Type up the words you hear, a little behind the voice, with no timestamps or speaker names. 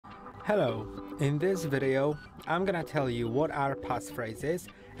Hello, in this video I'm gonna tell you what are passphrases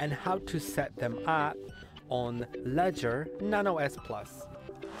and how to set them up on LEDGER Nano S Plus.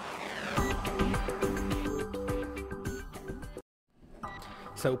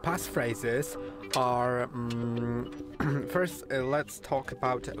 So passphrases are first let's talk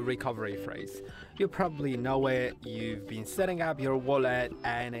about recovery phrase. You probably know it, you've been setting up your wallet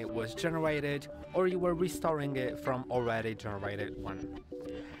and it was generated, or you were restoring it from already generated one.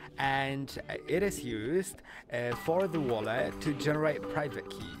 And it is used for the wallet to generate private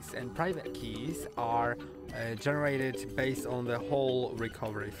keys, and private keys are generated based on the whole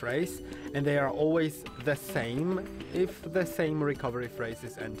recovery phrase, and they are always the same if the same recovery phrase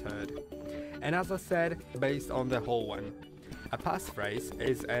is entered. And as I said, based on the whole one. A passphrase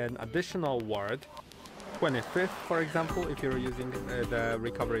is an additional word, 25th for example, if you're using the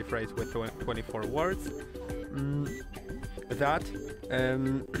recovery phrase with 24 words. That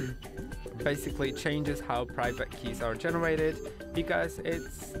basically changes how private keys are generated, because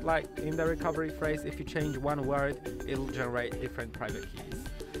it's like in the recovery phrase, if you change one word, it'll generate different private keys.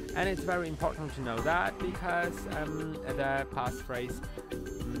 And it's very important to know that, because the passphrase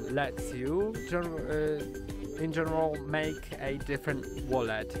lets you in general make a different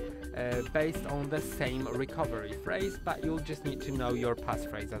wallet based on the same recovery phrase, but you'll just need to know your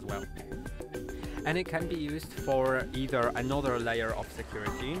passphrase as well. And it can be used for either another layer of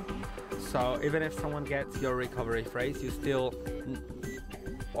security. So even if someone gets your recovery phrase, you still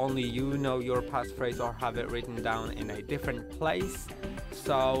only you know your passphrase or have it written down in a different place.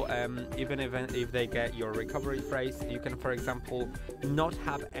 So even if they get your recovery phrase, you can, for example, not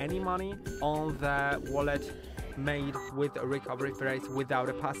have any money on the wallet made with a recovery phrase without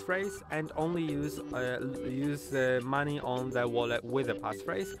a passphrase, and only use money on the wallet with a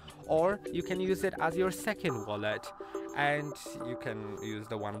passphrase. Or you can use it as your second wallet, and you can use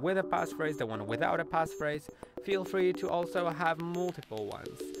the one with a passphrase, the one without a passphrase. Feel free to also have multiple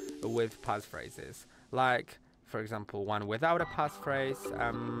ones with passphrases, like for example one without a passphrase,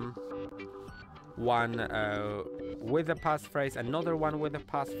 one with a passphrase, another one with a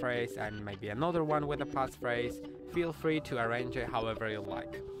passphrase, and maybe another one with a passphrase. Feel free to arrange it however you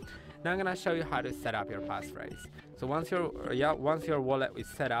like. Now I'm gonna show you how to set up your passphrase. So once your wallet is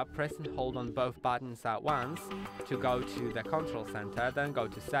set up, press and hold on both buttons at once to go to the control center, then go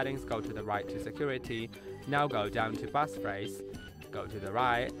to settings, go to the right to security, now go down to passphrase, go to the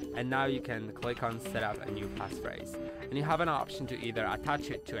right, and now you can click on set up a new passphrase. And you have an option to either attach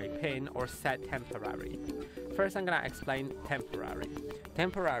it to a pin or set temporary. First I'm gonna explain temporary.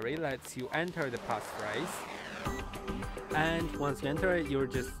 Temporary lets you enter the passphrase, and once you enter it, you're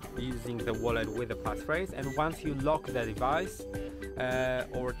just using the wallet with a passphrase, and once you lock the device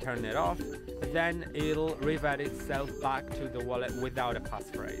or turn it off, then it'll revert itself back to the wallet without a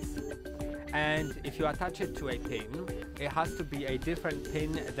passphrase. And if you attach it to a pin, it has to be a different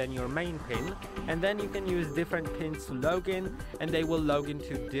pin than your main pin, and then you can use different pins to log in, and they will log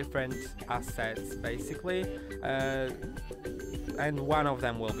into different assets basically, and one of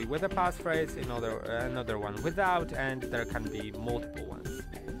them will be with a passphrase, another one without, and there can be multiple ones.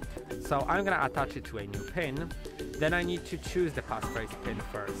 So I'm gonna attach it to a new pin, then I need to choose the passphrase pin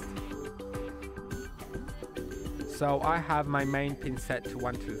first. So I have my main pin set to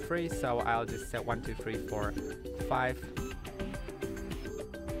 1, 2, 3, so I'll just set 1, 2, 3, 4, 5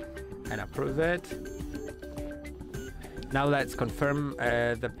 and approve it. Now let's confirm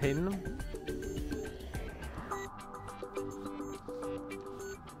the pin.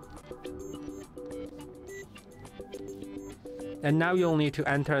 And now you'll need to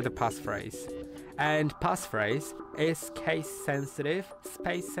enter the passphrase. And passphrase is case sensitive,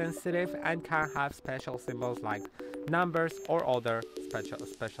 space sensitive, and can have special symbols like numbers or other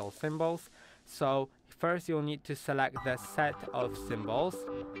special symbols. So first you'll need to select the set of symbols.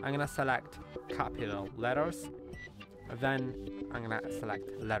 I'm gonna select capital letters, then I'm gonna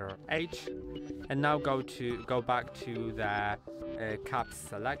select letter H, and now go back to the caps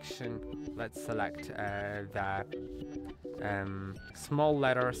selection. Let's select the small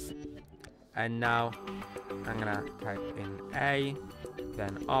letters, and now I'm gonna type in A,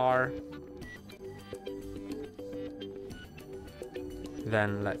 then R,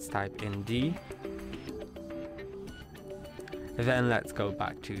 then let's type in D, then let's go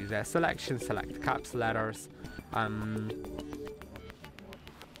back to the selection, select caps letters,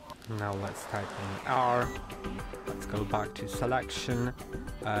 now let's type in R, let's go back to selection,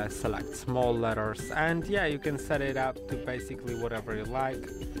 select small letters, and yeah, you can set it up to basically whatever you like.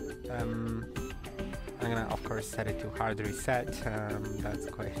 I'm gonna of course set it to hard reset. That's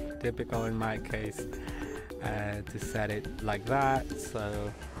quite typical in my case to set it like that.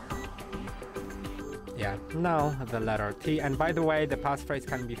 So Yeah, now the letter T. And by the way, the passphrase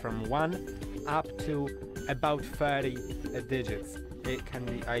can be from 1 up to about 30 digits. It can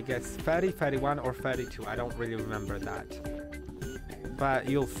be, I guess, 30, 31 or 32. I don't really remember that. But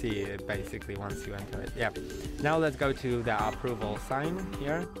you'll see it basically once you enter it. Yeah. Now let's go to the approval sign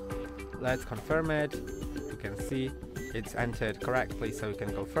here. Let's confirm it. You can see it's entered correctly, so you can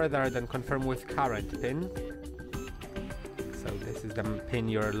go further. Then confirm with current PIN. So this is the PIN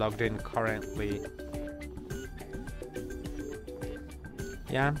you're logged in currently.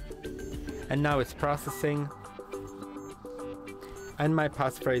 Yeah. And now it's processing. And my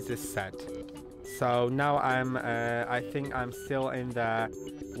passphrase is set. So now I think I'm still in the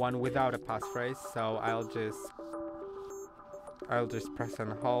one without a passphrase. So I'll just press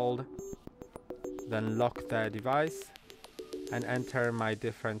and hold, then lock the device and enter my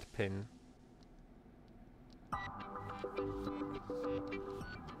different PIN.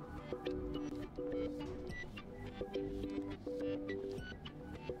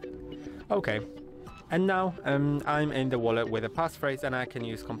 Okay. And now I'm in the wallet with a passphrase and I can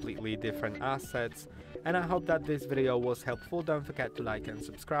use completely different assets. And I hope that this video was helpful. Don't forget to like and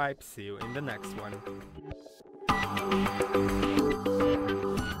subscribe. See you in the next one.